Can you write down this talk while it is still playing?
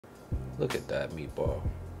Look at that meatball.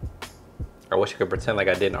 I wish I could pretend like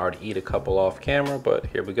I didn't already eat a couple off camera, but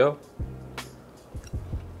here we go.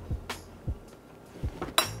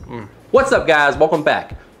 What's up, guys? Welcome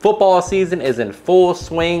back. Football season is in full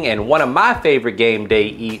swing, and one of my favorite game day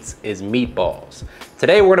eats is meatballs.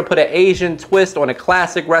 Today we're gonna put an Asian twist on a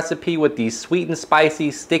classic recipe with these sweet and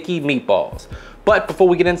spicy sticky meatballs. But before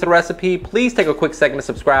we get into the recipe, please take a quick second to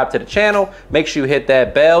subscribe to the channel. Make sure you hit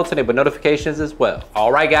that bell to enable notifications as well.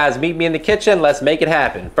 All right, guys, meet me in the kitchen. Let's make it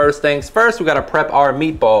happen. First things first, we gotta prep our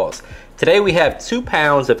meatballs. Today we have 2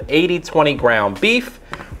 pounds of 80/20 ground beef.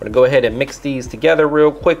 We're gonna go ahead and mix these together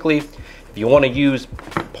real quickly. If you wanna use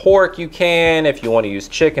pork, you can. If you wanna use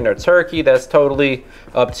chicken or turkey, that's totally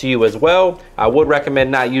up to you as well. I would recommend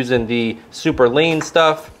not using the super lean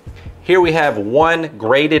stuff. Here we have 1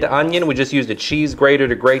 grated onion. We just used a cheese grater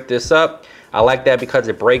to grate this up. I like that because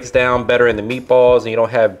it breaks down better in the meatballs and you don't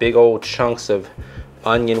have big old chunks of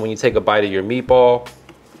onion when you take a bite of your meatball.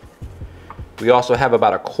 We also have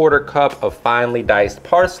about 1/4 cup of finely diced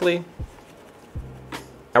parsley.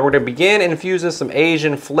 And we're gonna begin infusing some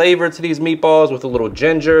Asian flavor to these meatballs with a little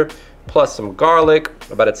ginger, plus some garlic,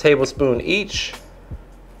 about 1 tablespoon each.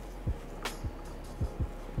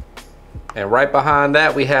 And right behind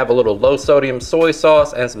that, we have a little low sodium soy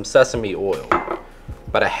sauce and some sesame oil.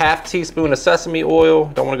 About 1/2 teaspoon of sesame oil,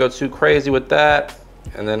 don't wanna go too crazy with that.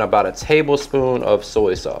 And then about 1 tablespoon of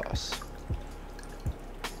soy sauce.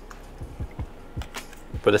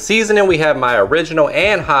 For the seasoning, we have my original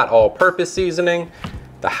and hot all-purpose seasoning.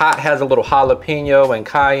 The hot has a little jalapeno and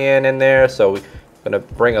cayenne in there, so we're gonna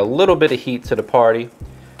bring a little bit of heat to the party.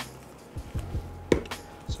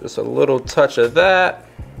 So just a little touch of that.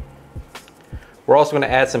 We're also gonna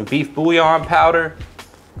add some beef bouillon powder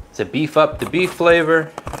to beef up the beef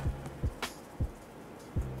flavor.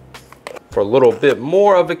 For a little bit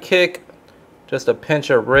more of a kick, just a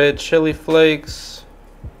pinch of red chili flakes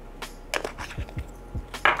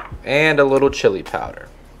and a little chili powder.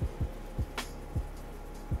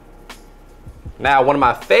 Now, one of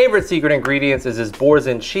my favorite secret ingredients is this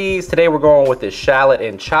boursin cheese. Today we're going with this shallot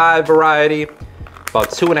and chive variety. About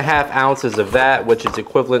 2.5 ounces of that, which is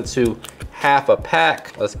equivalent to 1/2 a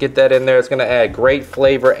pack. Let's get that in there. It's gonna add great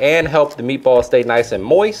flavor and help the meatball stay nice and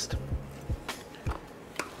moist.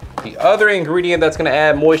 The other ingredient that's gonna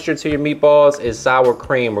add moisture to your meatballs is sour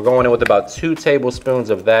cream. We're going in with about 2 tablespoons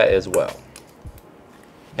of that as well.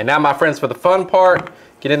 And now, my friends, for the fun part,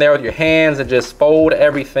 get in there with your hands and just fold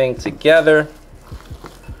everything together.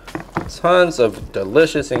 Tons of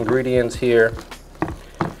delicious ingredients here.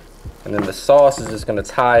 And then the sauce is just gonna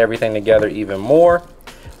tie everything together even more.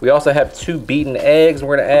 We also have 2 beaten eggs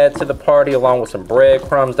we're gonna add to the party, along with some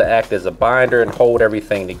breadcrumbs to act as a binder and hold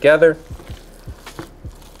everything together.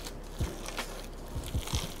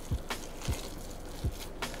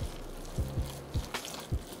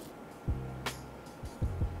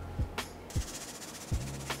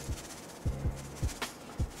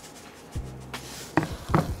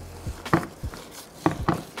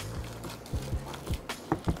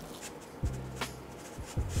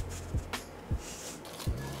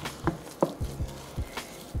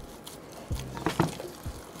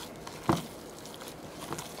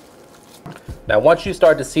 Now, once you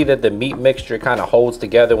start to see that the meat mixture kind of holds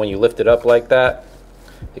together when you lift it up like that,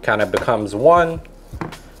 it kind of becomes one,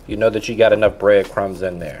 you know that you got enough breadcrumbs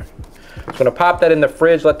in there. So I'm gonna pop that in the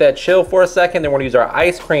fridge, let that chill for a second, then we're gonna use our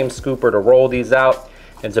ice cream scooper to roll these out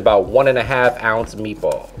into about 1.5 ounce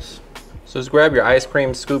meatballs. So just grab your ice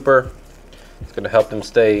cream scooper. It's gonna help them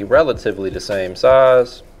stay relatively the same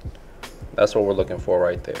size. That's what we're looking for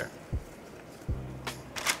right there.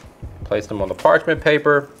 Place them on the parchment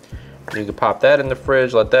paper. You can pop that in the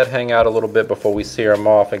fridge, let that hang out a little bit before we sear them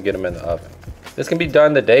off and get them in the oven. This can be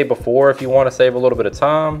done the day before if you want to save a little bit of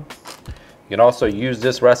time. You can also use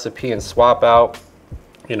this recipe and swap out,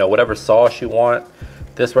 you know, whatever sauce you want.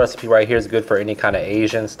 This recipe right here is good for any kind of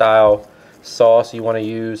Asian style sauce you want to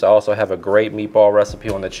use. I also have a great meatball recipe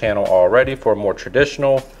on the channel already for a more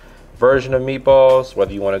traditional version of meatballs,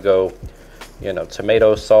 whether you want to go, you know,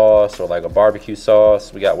 tomato sauce or like a barbecue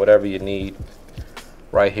sauce. We got whatever you need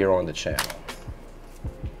right here on the channel.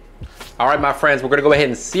 All right, my friends, we're gonna go ahead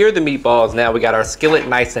and sear the meatballs now. We got our skillet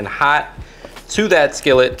nice and hot. To that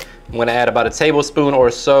skillet, I'm gonna add about 1 tablespoon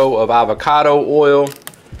or so of avocado oil.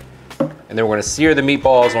 And then we're gonna sear the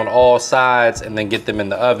meatballs on all sides and then get them in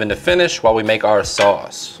the oven to finish while we make our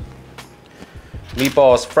sauce.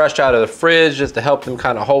 Meatballs fresh out of the fridge just to help them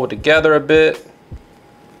kind of hold together a bit.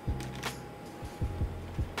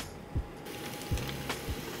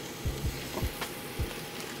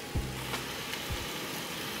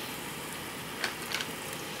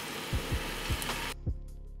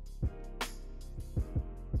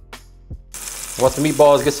 Once the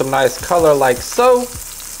meatballs get some nice color like so,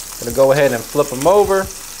 I'm gonna go ahead and flip them over.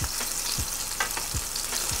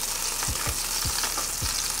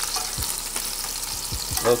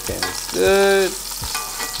 Looking good.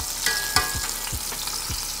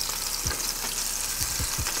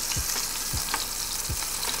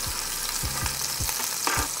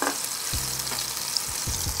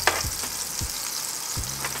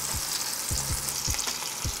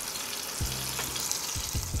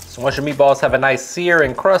 So once your meatballs have a nice sear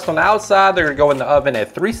and crust on the outside, they're gonna go in the oven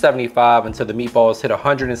at 375 until the meatballs hit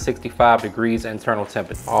 165 degrees internal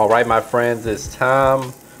temperature. All right, my friends, it's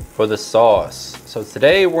time for the sauce. So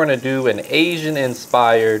today we're gonna do an Asian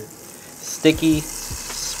inspired, sticky,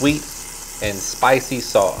 sweet, and spicy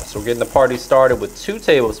sauce. We're getting the party started with 2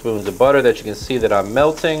 tablespoons of butter that you can see that I'm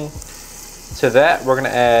melting. To that, we're gonna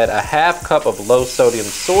add a ½ cup of low sodium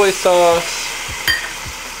soy sauce,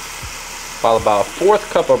 followed by a 1/4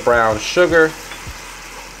 cup of brown sugar.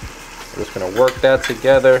 We're just gonna work that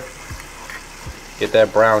together, get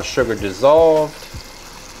that brown sugar dissolved.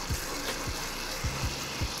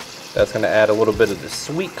 That's gonna add a little bit of the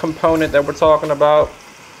sweet component that we're talking about.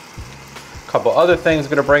 A couple other things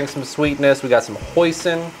gonna bring some sweetness. We got some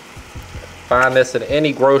hoisin. Find this at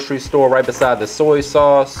any grocery store right beside the soy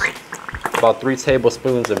sauce. About 3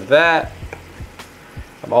 tablespoons of that.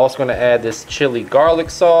 I'm also gonna add this chili garlic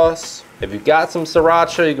sauce. If you've got some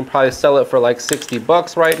sriracha, you can probably sell it for like 60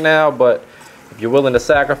 bucks right now, but if you're willing to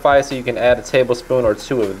sacrifice it, you can add a tablespoon or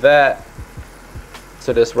 2 of that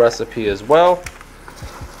to this recipe as well.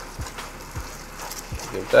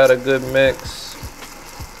 Give that a good mix.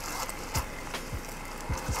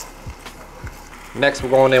 Next, we're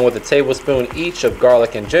going in with a tablespoon each of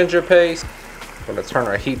garlic and ginger paste. We're gonna turn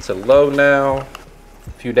our heat to low now.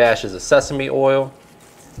 A few dashes of sesame oil.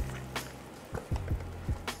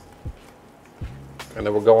 And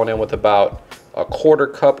then we're going in with about a 1/4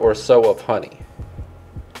 cup or so of honey.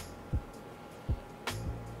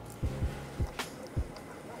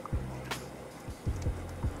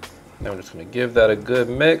 Now we're just gonna give that a good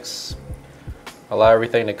mix. Allow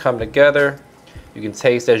everything to come together. You can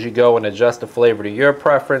taste as you go and adjust the flavor to your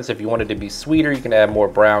preference. If you want it to be sweeter, you can add more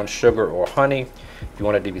brown sugar or honey. If you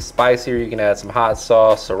want it to be spicier, you can add some hot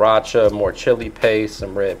sauce, sriracha, more chili paste,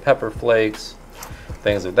 some red pepper flakes,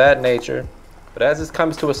 things of that nature. But as this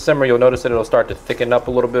comes to a simmer, you'll notice that it'll start to thicken up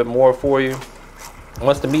a little bit more for you.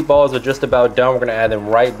 Once the meatballs are just about done, we're gonna add them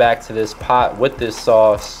right back to this pot with this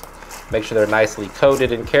sauce. Make sure they're nicely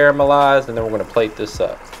coated and caramelized, and then we're gonna plate this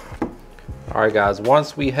up. All right, guys,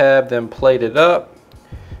 once we have them plated up,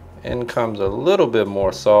 in comes a little bit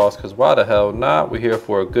more sauce, because why the hell not? We're here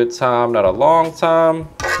for a good time, not a long time.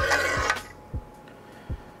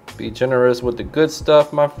 Be generous with the good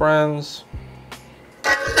stuff, my friends.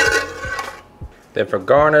 Then for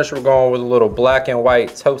garnish, we're going with a little black and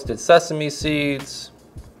white toasted sesame seeds,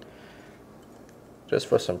 just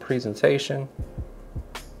for some presentation.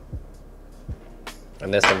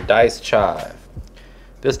 And then some diced chive.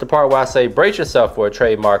 This is the part where I say brace yourself for a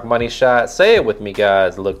trademark money shot. Say it with me,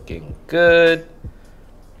 guys. Looking good.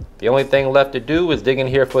 The only thing left to do is dig in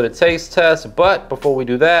here for the taste test. But before we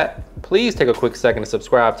do that, please take a quick second to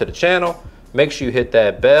subscribe to the channel. Make sure you hit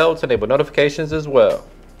that bell to enable notifications as well.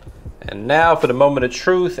 And now for the moment of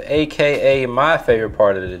truth, aka my favorite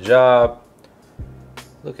part of the job.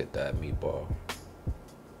 Look at that meatball.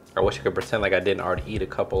 I wish I could pretend like I didn't already eat a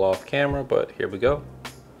couple off camera, but here we go.